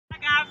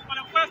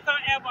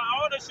but I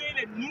want to show you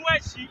the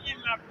newest sheet in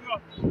Liberia.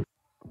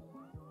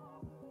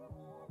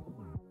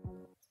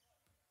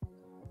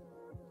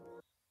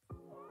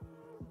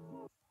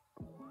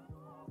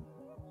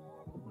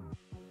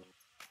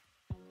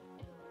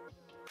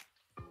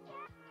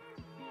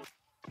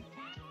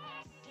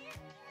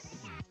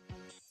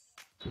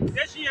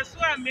 This she is so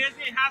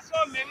amazing. It has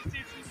so many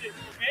things in it.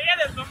 And here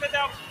is something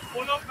that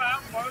will not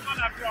find more than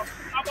a girl.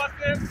 I was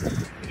saying,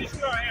 this is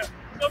your hair.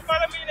 So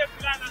follow me in the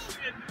plan and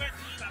show you the next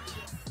thing.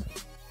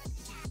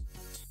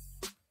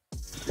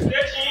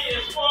 This she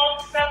is called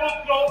 7th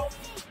floor.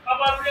 I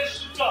was saying,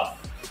 shoot up.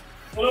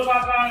 All over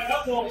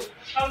the world.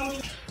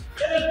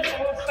 It is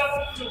called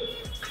 7th floor.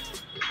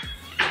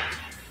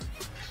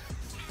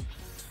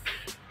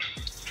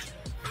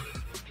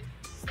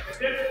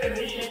 This is the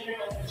meeting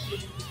of the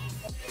sheet.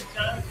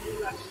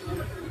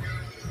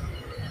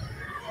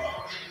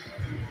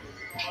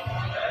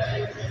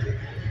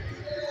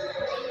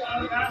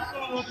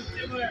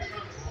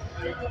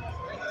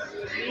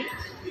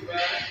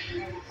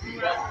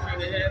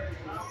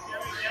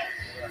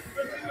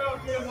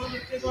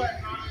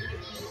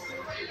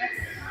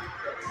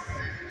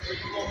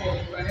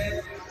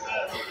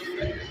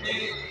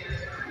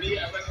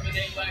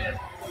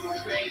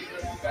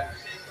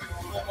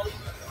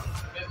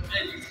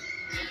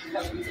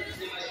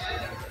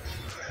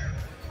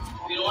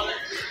 You don't want to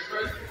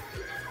first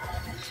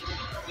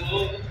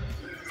move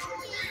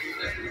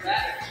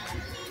that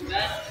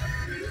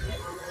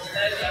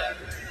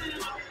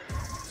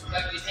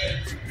like your head.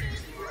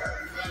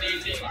 Same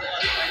thing,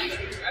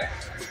 right?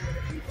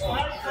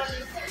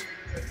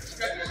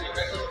 Stretch your shit,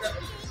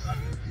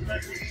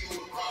 right?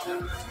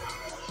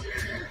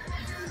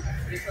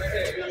 This right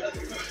here, we have another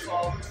push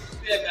called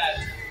spear guide.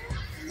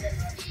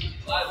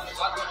 A lot of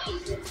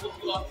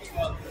people off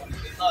people,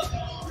 they love it.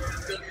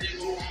 It's good to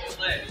move your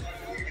legs.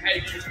 How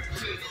you gonna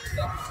do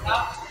stuff?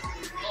 Stop.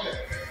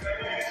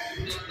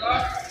 Boom. Just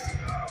start.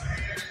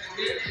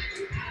 Hit.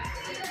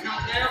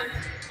 Count down.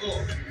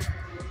 Boom.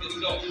 Let's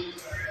go.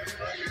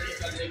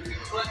 Take your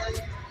foot.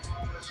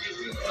 Take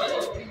your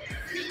foot.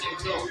 Just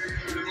go.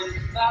 You want to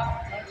stop?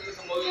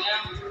 Come over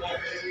down. Boom.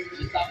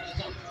 Just stop and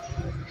jump.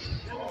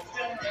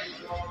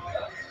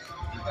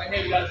 Right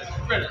here, we got the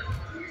sprinter.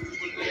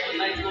 We're going to go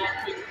nice long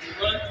quick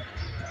run.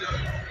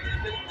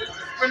 This is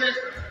sprinters.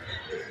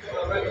 This is a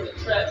regular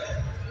tread.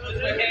 This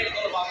right here is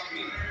all about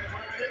speed.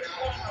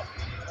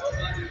 All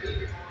about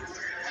speed.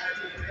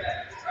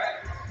 Right?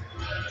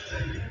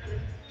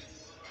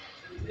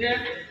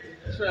 Here,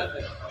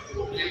 traffic.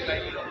 Everybody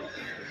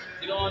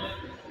get on it.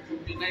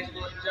 Do a nice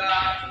little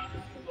jog.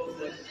 Go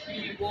for a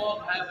speed walk.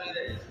 However it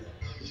is.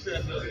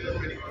 Traffic is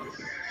pretty good.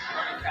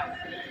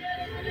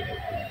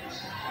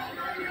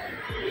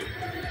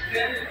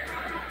 Then,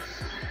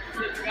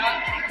 sit back.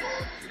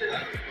 Sit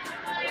up.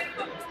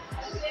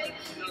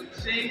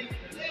 See?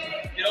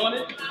 Get on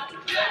it.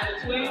 Left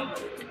between.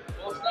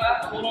 Both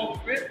sides. Hold on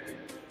for grip.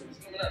 Just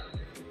coming up.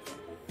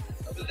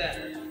 Up and down.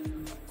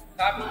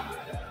 Copy.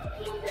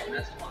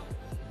 That's one.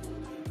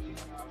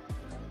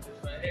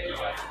 Right here.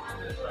 Right.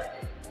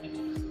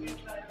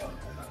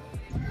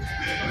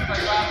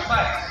 Like ride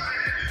bikes.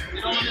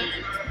 Get on it.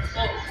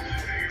 Both.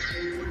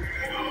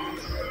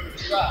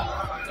 Drop.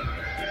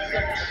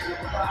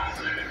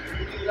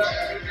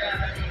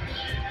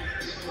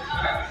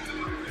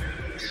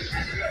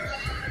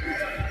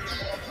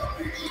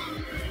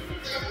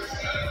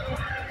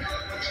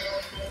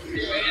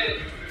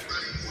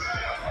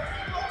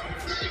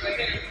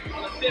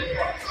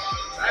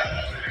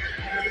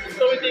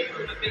 So we take it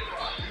to the big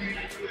part,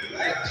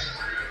 right?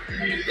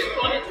 You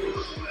dip on it,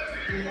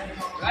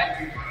 right?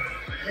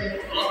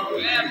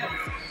 Grab,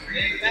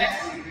 lay back,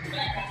 to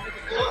the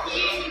floor,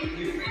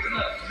 raise it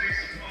up.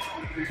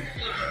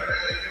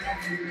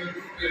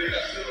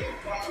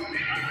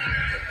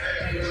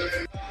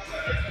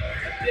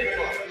 Big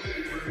part.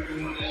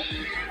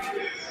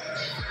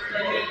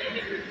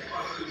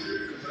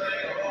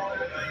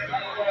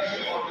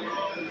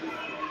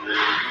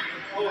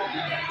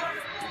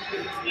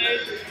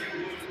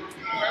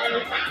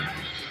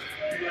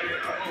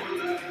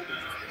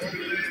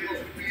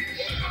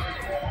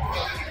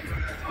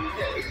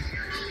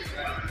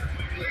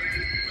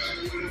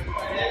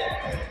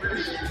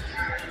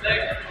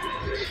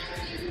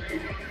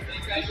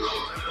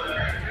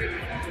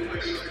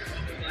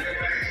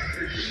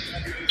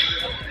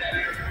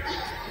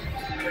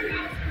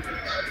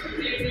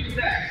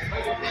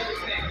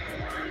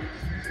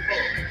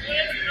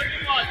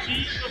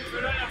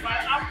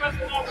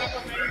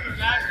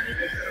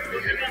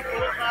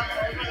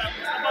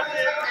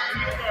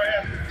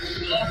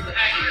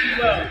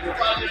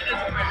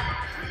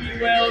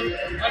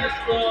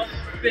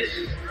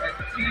 Fitness.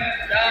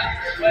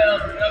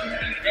 T.Wells,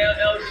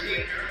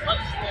 WELLC_fitness.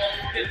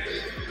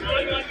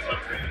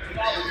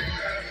 Follow me.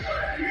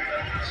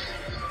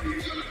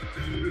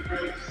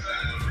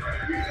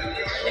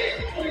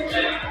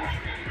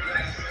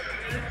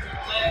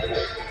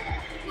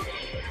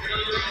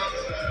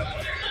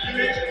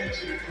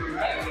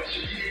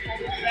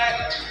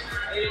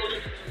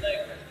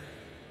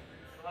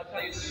 I'll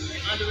tell you,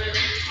 under it,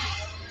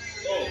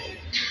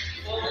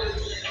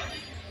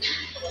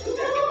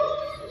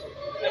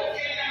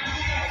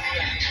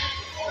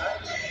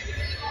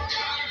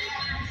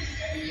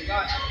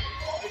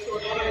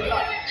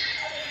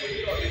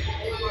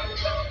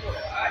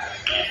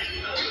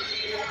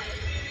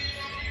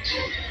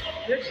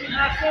 This is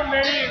not so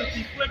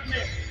many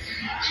equipment.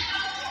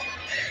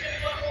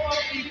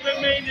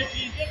 Equipment is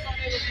easy, but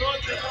it was not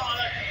the all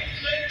that.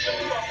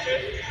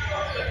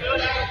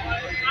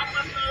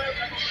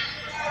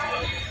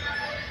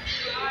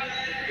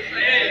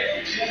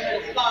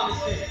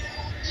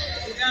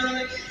 Sit down on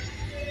it.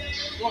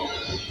 Roll.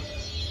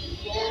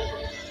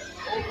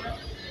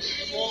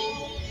 Roll.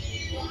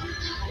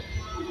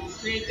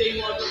 Same thing,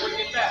 you want to work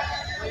it back.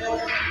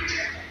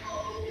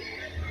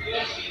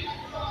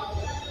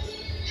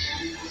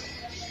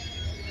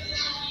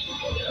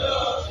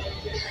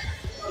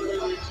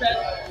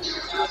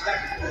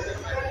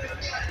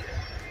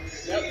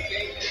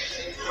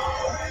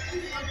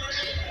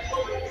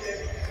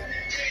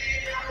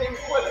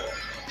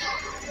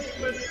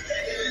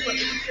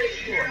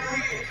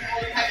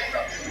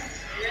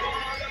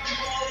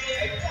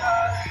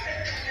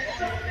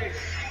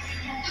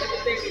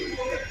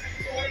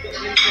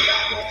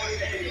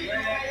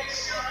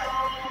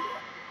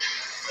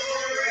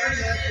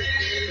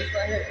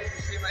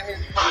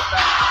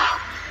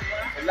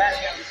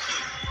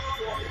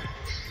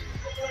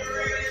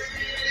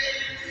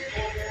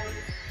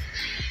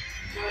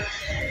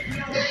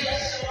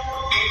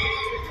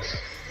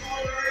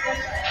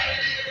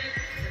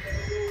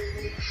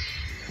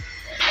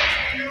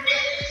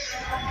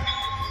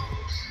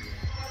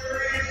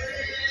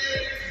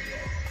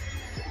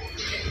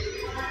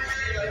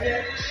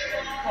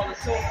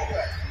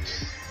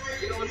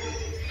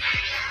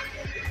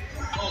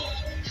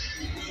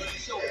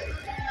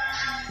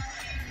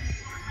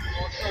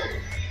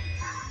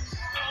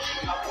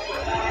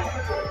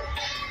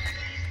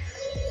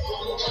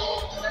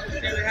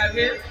 Have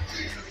hit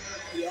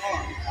the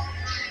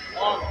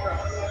arm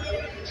crown.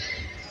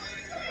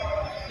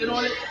 Sit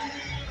on it.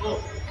 Go.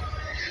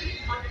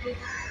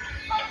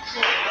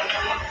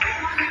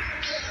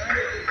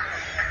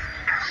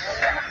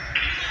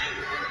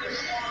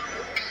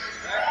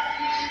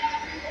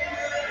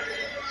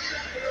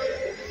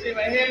 Sit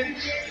right here.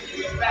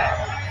 Your back.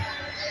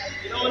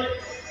 Get on it.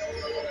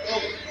 Go.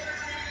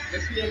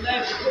 Let's see your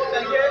legs. Put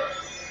that here.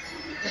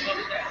 Come up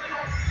with that.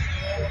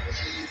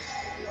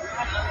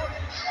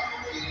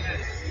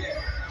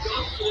 Go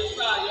to the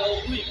side, your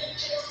oblique.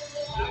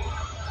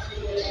 To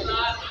the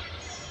side.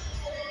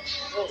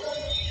 Go.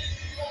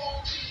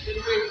 Get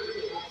away from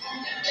it.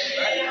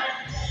 Right?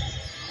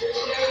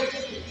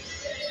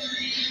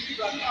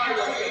 Got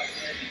cardio here.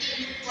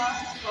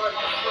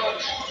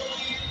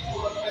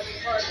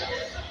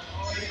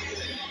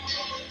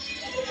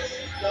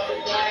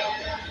 Double down.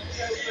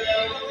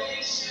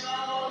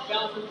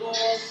 Bounce the ball.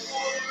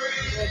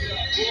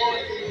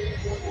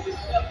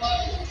 Step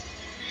up.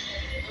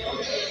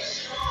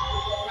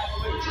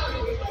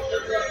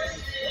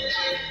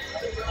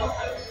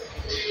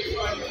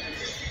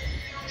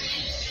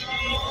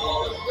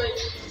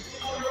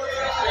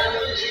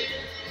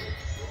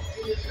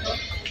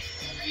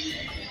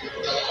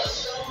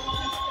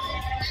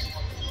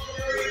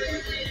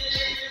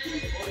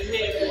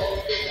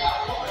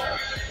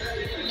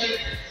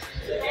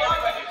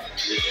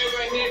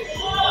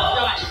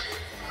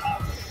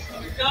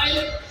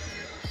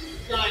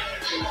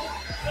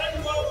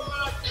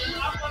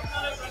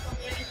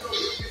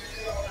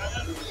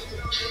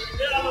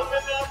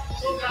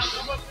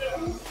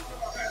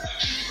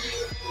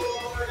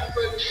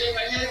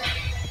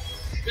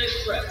 Bench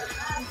press.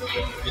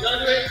 Get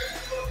under it.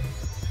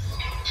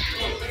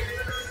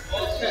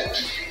 All set.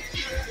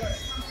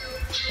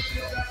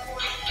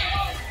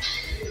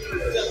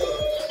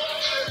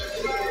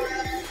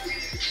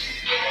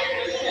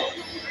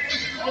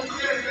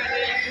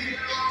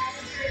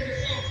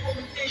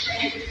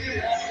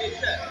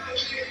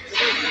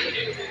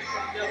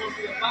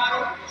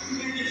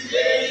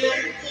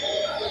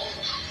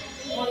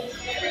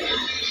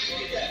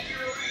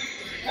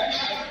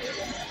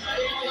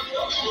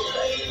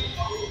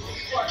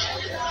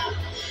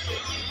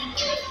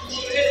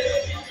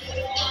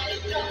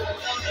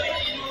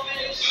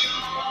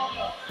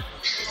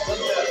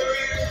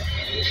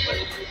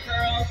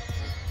 Curls,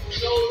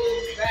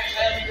 shoulders, back,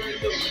 however you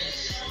do it.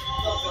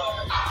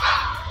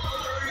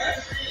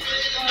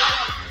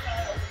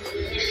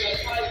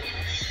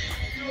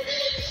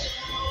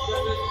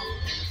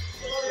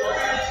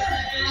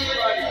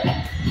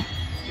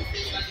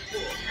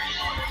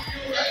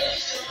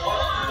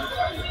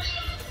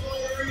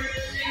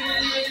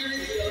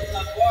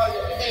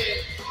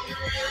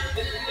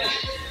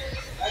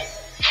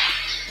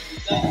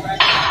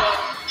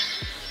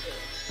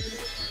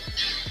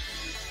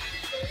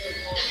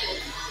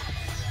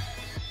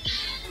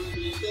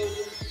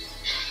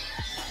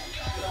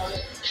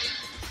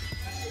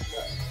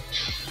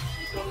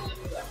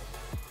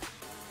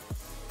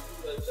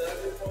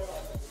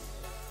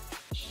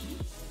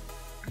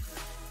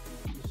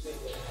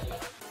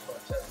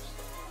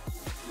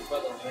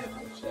 Brother,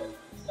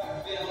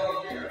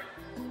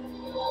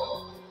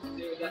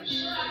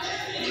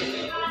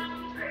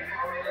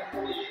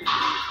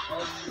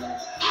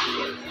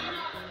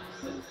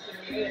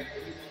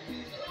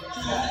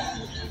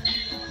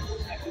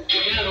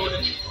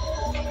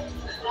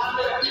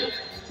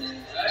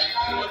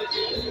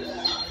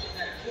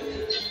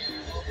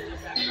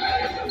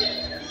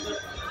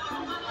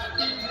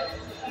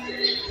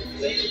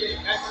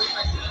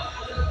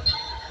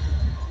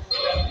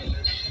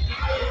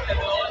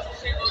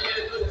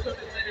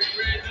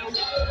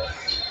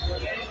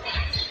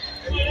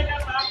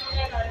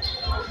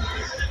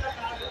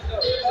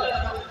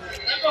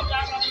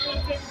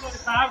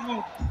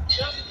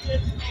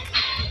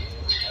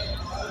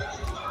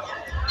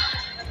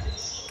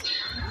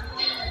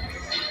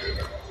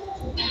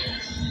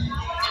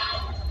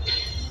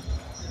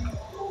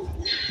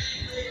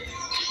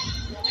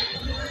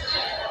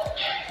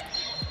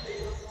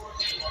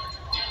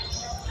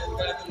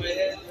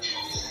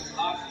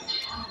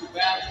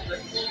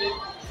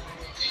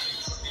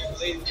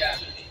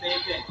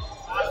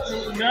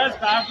 Nurse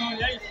bathroom,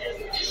 yeah,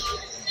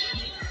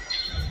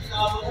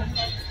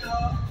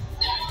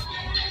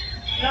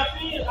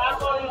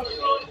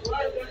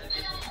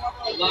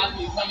 A lot of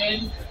you come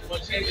in, you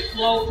want to change the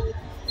clothes,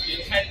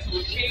 you head to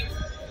a key,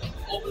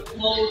 open the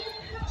clothes,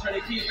 turn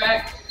the key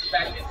back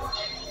in.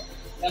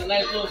 Got a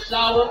nice little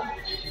shower,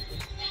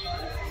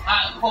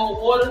 hot and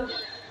cold water.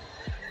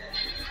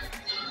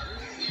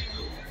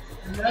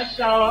 Nice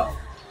shower.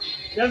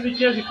 Just in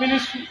case you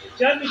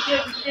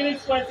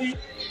finish sweaty,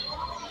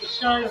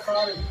 shower your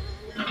body.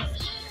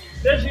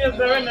 This is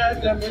very nice.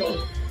 They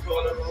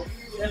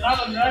have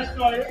a nice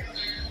toilet.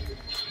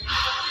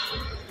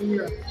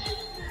 Yeah.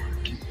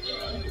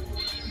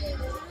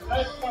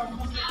 Nice fun.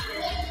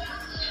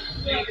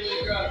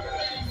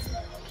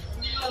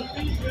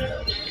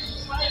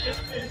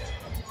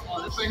 Oh,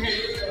 this right here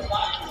is a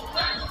lot.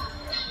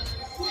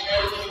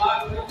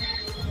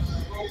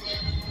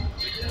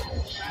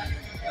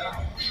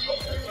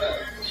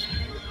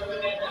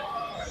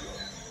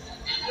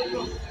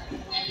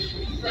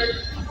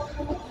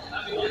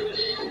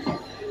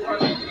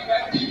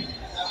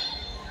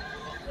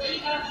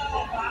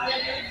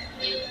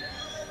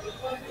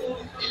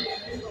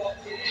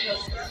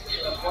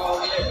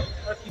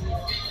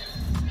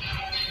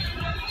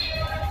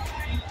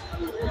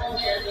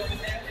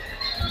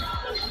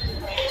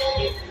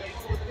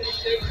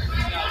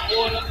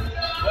 Water,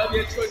 whatever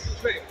your choice to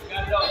drink, you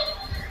got it all.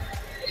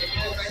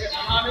 Right here,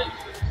 Muhammad,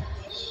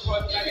 choice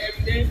got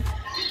everything.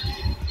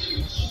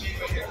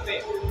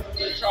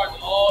 You charge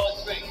all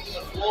the drinks,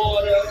 your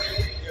water,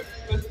 your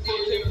physical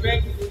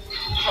drink, you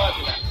charge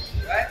it out,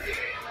 right?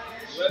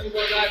 Whatever you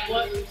want like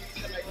one,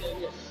 come right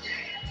there.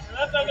 I'm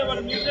not talking about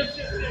the music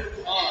system.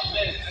 Oh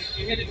man,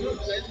 you hear the group,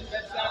 man. It's the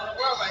best sound in the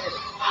world right here.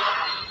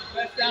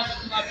 Best sound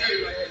is my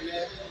baby right here,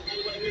 man. You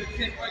want to get a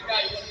 10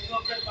 workout, you want to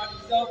feel better about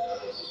yourself?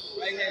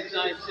 Right here,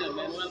 Giant Gym,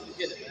 man. Don't ever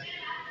forget it, man.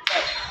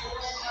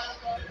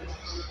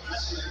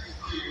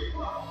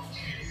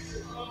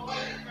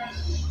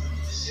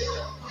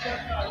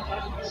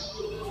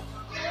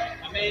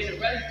 I made the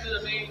register,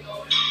 I made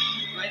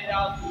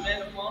 $90 for men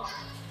a month.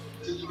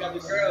 Since you got the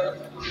girls,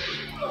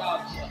 put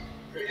out stuff.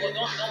 Well,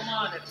 don't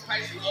mind, the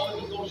price is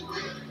always going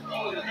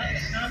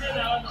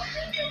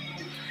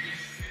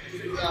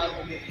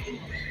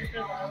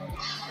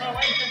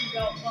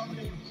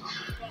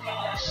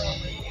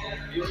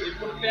You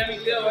put a family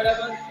deal,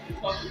 whatever, you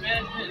talk to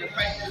management, and the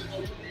price is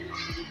going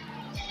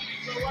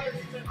So what is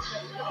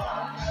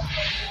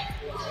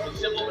to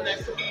ship over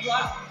next 6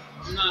 o'clock.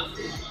 No.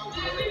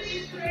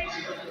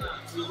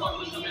 We work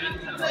with them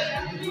anytime.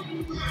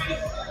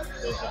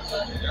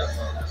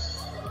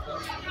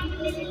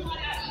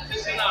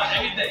 6 to 9,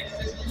 every day.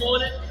 6 in the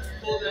morning,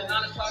 close at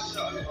 9 o'clock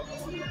sharp.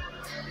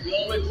 We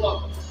always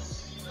welcome.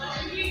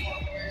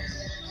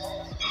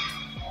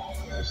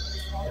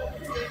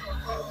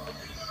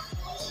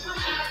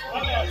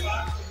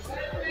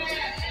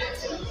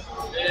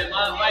 And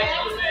my advice to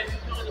you, man, you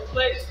come to the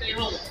place, stay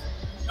home.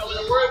 Come to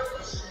work,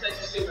 take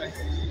your seat right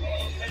here.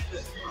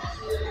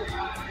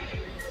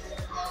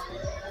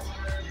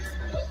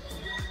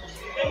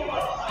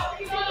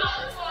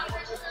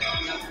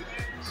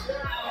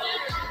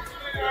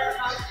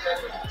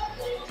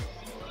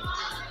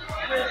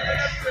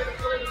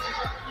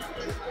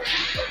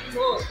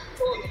 Cool.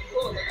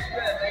 Like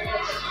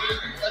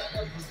I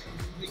said,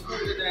 we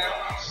cooled it down.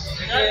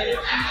 And then,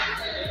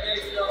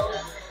 you know,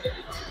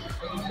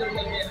 when you still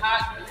get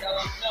hot, you got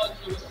to smell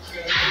to it.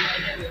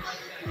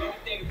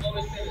 Everything is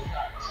always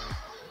sanitized.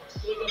 As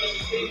soon as I'm in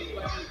the stage, you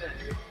have to do that.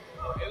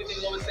 Everything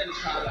is always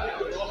sanitized.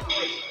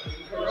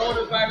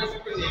 Coronavirus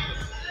free.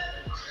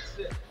 That's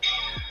it.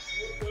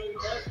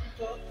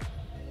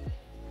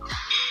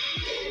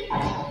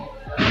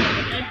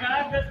 And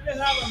guys, let's just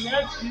have a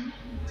mercy.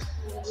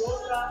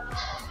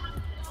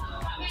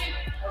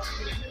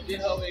 You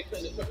know, we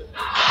couldn't equip it.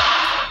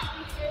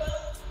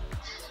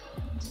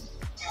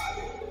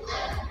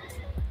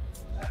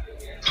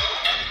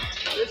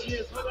 This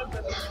year's what I'm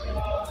doing.